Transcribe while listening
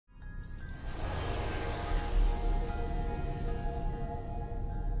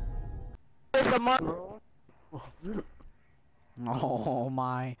the money. Oh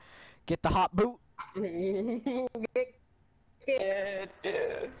my. Get the hot boot. You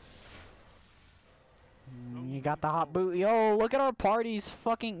got the hot boot. Yo, look at our parties.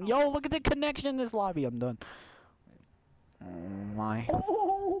 Fucking. Yo, look at the connection in this lobby. I'm done. Oh my.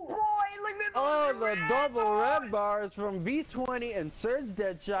 Oh boy, look at the double red bars from V20 and Surge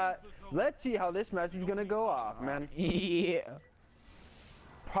Deadshot. Let's see how this match is gonna go off, man. Yeah.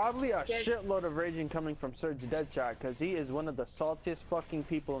 Probably a shitload of raging coming from Surge Deadshot, because he is one of the saltiest fucking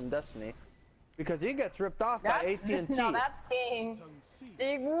people in Destiny. Because he gets ripped off by AT&T. No, that's King.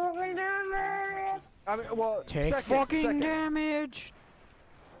 Take fucking damage. I mean, well, Take fucking damage.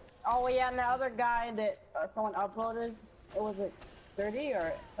 Oh yeah, and the other guy that someone uploaded, was it Surdy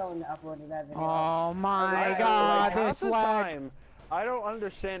or someone that uploaded that video? Oh my god, this lag. I don't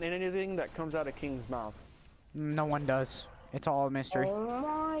understand anything that comes out of King's mouth. No one does. It's all a mystery. Oh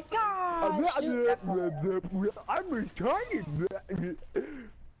my god! I'm retarded.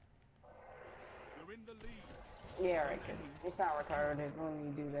 Yeah, right. It's not retarded when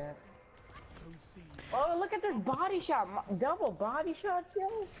you do that. Oh, look at this body shot. Double body shots,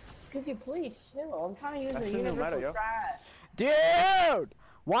 yo. Could you please chill? I'm trying to use the universal trash. Dude!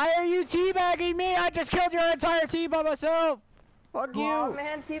 Why are you teabagging me? I just killed your entire team by myself! Fuck you! Oh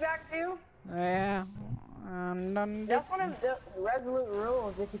man, teabag too? Yeah. That's one of the resolute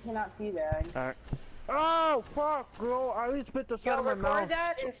rules if you cannot teabag. Alright. Oh, fuck, bro. I at least spit the side of my mouth. Record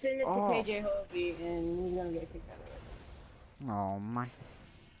that and send it to KJ Hovey and he's gonna get kicked out of it. Oh my.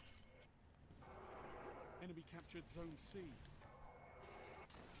 Enemy captured zone C.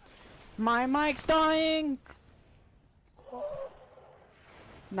 My mic's dying!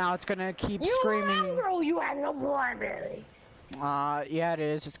 Now it's gonna keep screaming. Bro, you have no primary. Yeah, it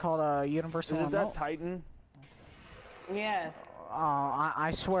is. It's called a universal remote. Is that Titan? Yes.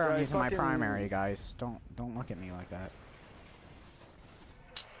 I swear I'm using my primary, guys. Don't look at me like that.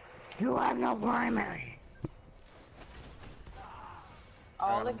 You have no primary.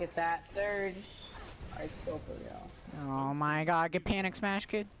 Oh, look at that Surge. I still for y'all. Oh my god, get panic smash,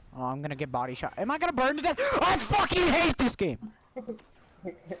 kid. Oh, I'm gonna get body shot. Am I gonna burn to death? I fucking hate this game!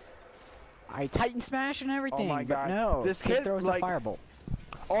 I Titan smash and everything, oh my god. But no, this kid throws a firebolt.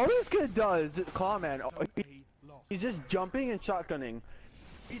 All this kid does, Clawman, he's just jumping and shotgunning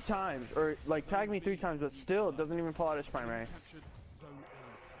 3 times, or like tag me 3 times, but still doesn't even pull out his primary.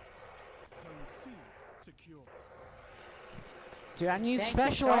 Dude, I need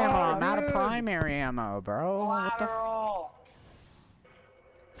special ammo. I'm out of primary ammo, bro. Collateral.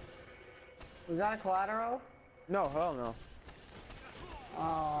 Was that a collateral? No, hell no.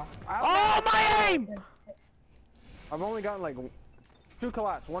 Oh, my aim! I've only gotten like 2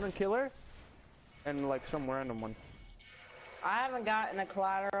 collats, 1 in killer, and like some random one. I haven't gotten a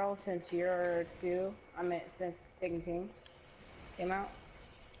collateral since year 2. I mean, since Taken King came out.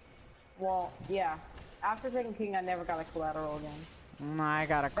 Well, yeah. After Taken King, I never got a collateral again. I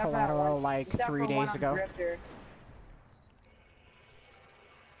got a collateral like 3 days ago.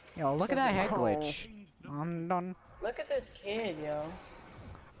 Yo, look at that head glitch. I'm done. Look at this kid, yo.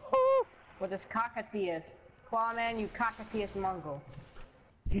 With this cockatius. Clawman, you cockatius Mongol.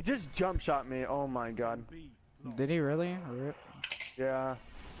 He just jump shot me, oh my god. Did he really? Rip. Yeah.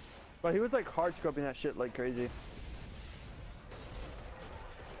 But he was like hard scoping that shit like crazy.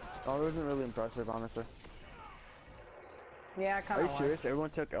 Oh, it wasn't really impressive, honestly. Yeah, I kinda Are you serious? Everyone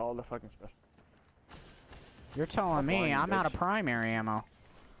took all the fucking stuff. You're telling me I'm out of primary ammo.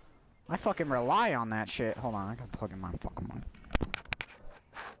 I fucking rely on that shit. Hold on, I gotta plug in my fucking mic.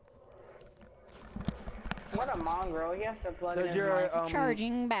 What a mongrel, you have to plug Does in your,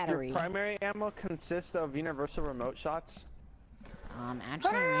 charging battery. Your primary ammo consist of universal remote shots?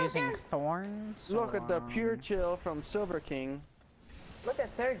 Actually I'm using thorns. Look at the pure chill from Silver King. Look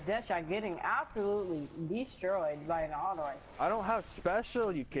at Surge Deadshot getting absolutely destroyed by an auto rifle. I don't have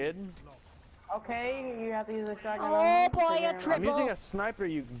special, you kid. Okay, you have to use a shotgun. Oh boy, a triple! I'm using a sniper,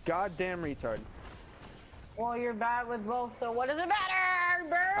 you goddamn retard. Well, you're bad with both, so what does it matter,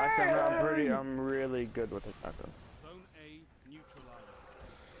 burn? I'm really good with a sniper. Zone A neutralized.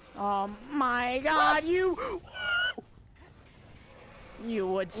 Oh my god, you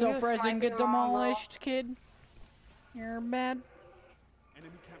would so frozen get demolished, kid. You're bad.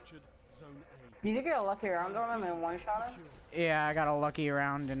 Enemy captured zone A. You think you got a lucky round on him and one-shot him? Yeah, I got a lucky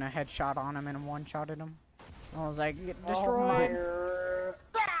round and a headshot on him and one-shotted him. I was like, get destroyed.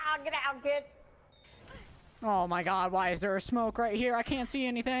 Get out, kid. Oh my god, why is there a smoke right here? I can't see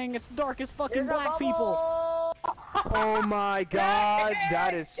anything. It's dark as fucking black people. Oh my god,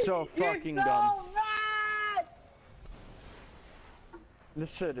 that is so fucking dumb. This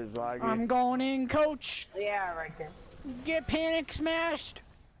shit is laggy. I'm going in, coach. Yeah, right there. Get panic smashed.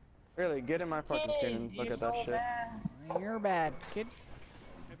 Really, get in my fucking skin and look You're at that so shit. bad. You're bad, kid.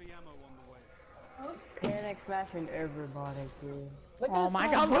 Heavy ammo on the way. Panic smashing everybody, dude. Oh my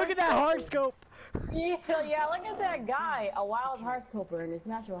god, look at that hard scope. Yeah, look at that guy. A wild hardscoper in his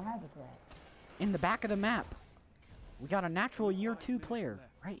natural habitat. In the back of the map. We got a natural year 2 player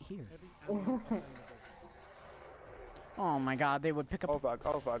right here. Heavy ammo available. Oh my god, they would pick Oh up. fuck,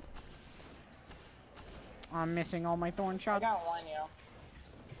 oh fuck. I'm missing all my thorn I shots. got one, yo.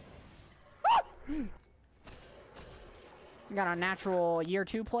 Got a natural year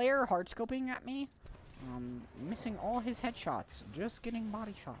 2 player hard scoping at me. Missing all his headshots. Just getting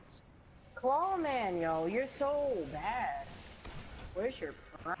body shots. Claw man, yo, you're so bad. Where's your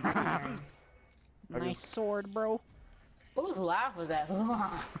primary? Nice sword, bro. Whose laugh was that?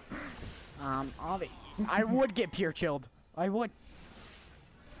 I would get pure chilled. I would.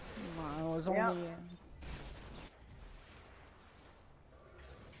 I was only. Yep.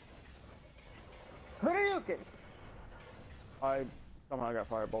 Hadouken! I somehow got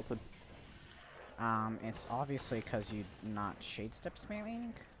fire bolted. It's obviously because you not shade step spamming.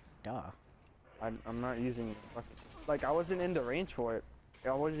 Duh. I'm not using fucking, like I wasn't in the range for it.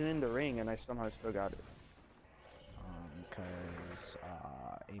 I wasn't in the ring and I somehow still got it. Because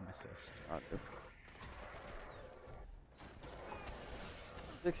aim assist.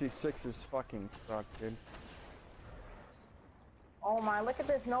 66 is fucking sucked, dude. Oh my, look at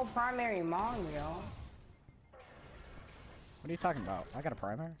this no primary Mong, yo. What are you talking about? I got a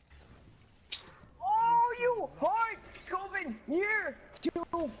primary. Oh, you hard scoping year 2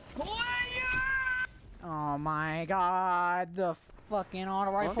 player! Oh my god, the fucking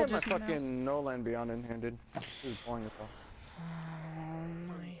auto I rifle don't get just my fucking no land beyond in here, dude. This is boring as hell. Oh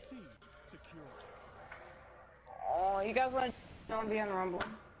my. C secure. Oh, you guys want to be on Rumble?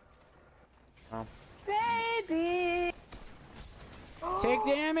 Oh. Baby! Take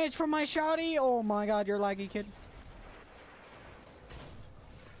damage from my shotty! Oh my god, you're laggy, kid.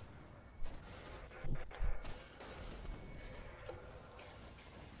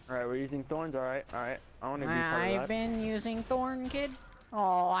 Alright, we're using thorns, alright, alright. I wanna be part of I've that. been using Thorn, kid.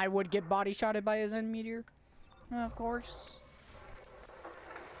 Oh, I would get body shotted by a Zen meteor. Of course.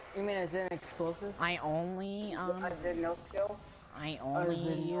 You mean as in explosive? I only, I said no skill. I only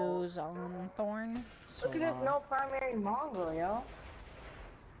Zen no- use, Thorn. So, Look at this no primary Mongol, yo.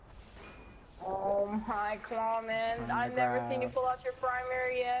 Oh my Clawman, Trying I've to never seen you grab. pull out your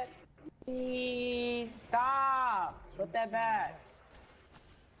primary yet. Please, stop! Put that back.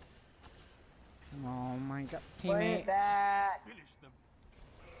 Oh my god, Put teammate. it back. Finish them.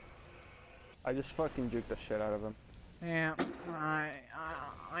 I just fucking juked the shit out of him. Yeah,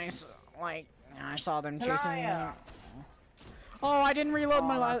 I saw them chasing me. Tanaya. Oh, I didn't reload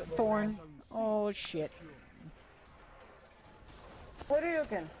my that's Thorn. Zone C Oh shit. What are you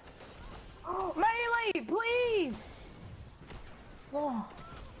looking? Oh, melee, please! Oh.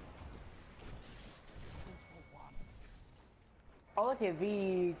 Oh, look at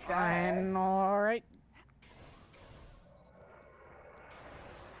V. I'm alright.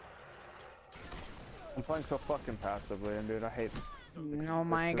 I'm playing so fucking passively, and dude, I hate this. Oh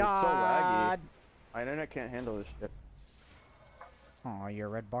my It's god. so laggy. My internet can't handle this shit. Oh, you're a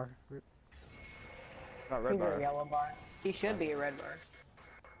red bar? Not red He's a bar. yellow bar. He should be a red bar.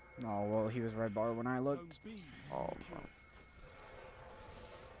 Oh, well, he was red bar when I Zone looked. B. Oh, man.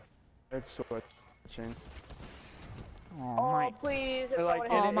 It's switching. Oh Oh, my. please. Like, someone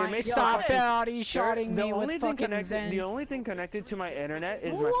it- hit Oh it my makes stop fucking- body shotting the me only with thing fucking connected, Zen. the only thing connected to my internet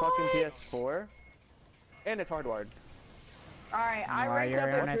is my What? fucking PS4, and it's hardwired. Alright, I Oh, ranked your up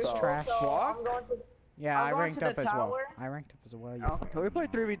at internet's Crystal, trash. so Fuck. I'm going to... Yeah, I'm I going ranked to up the as well. tower. I ranked up as well. You Oh. fucking Can we play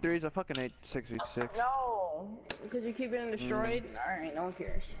moron. 3v3s? I fucking hate 6v6. No, because you keep getting destroyed. Alright, no one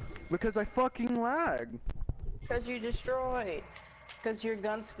cares. Because I fucking lag. Because you destroyed. Because your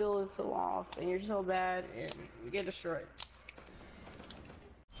gun skill is so off, and you're so bad, and you get destroyed.